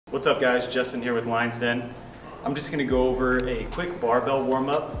What's up guys, Justin here with Lion's Den. I'm just gonna go over a quick barbell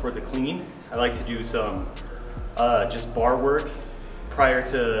warm-up for the clean. I like to do some just bar work prior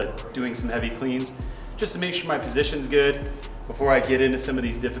to doing some heavy cleans, just to make sure my position's good before I get into some of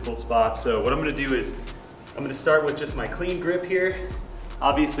these difficult spots. So what I'm gonna do is, I'm gonna start with just my clean grip here,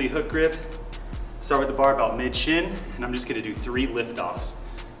 obviously hook grip. Start with the barbell mid-shin, and I'm just gonna do 3 lift-offs.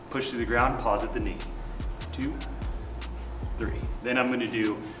 Push to the ground, pause at the knee. 2, 3. Then I'm gonna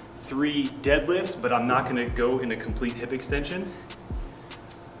do 3 deadlifts, but I'm not gonna go in a complete hip extension.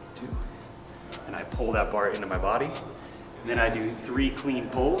 2. And I pull that bar into my body. Then I do 3 clean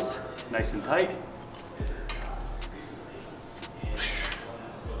pulls, nice and tight.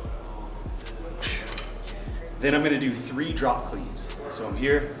 Then I'm gonna do 3 drop cleans. So I'm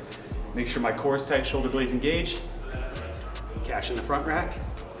here, make sure my core is tight, shoulder blades engaged. Cash in the front rack,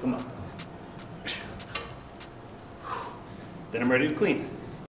 come on. Then I'm ready to clean.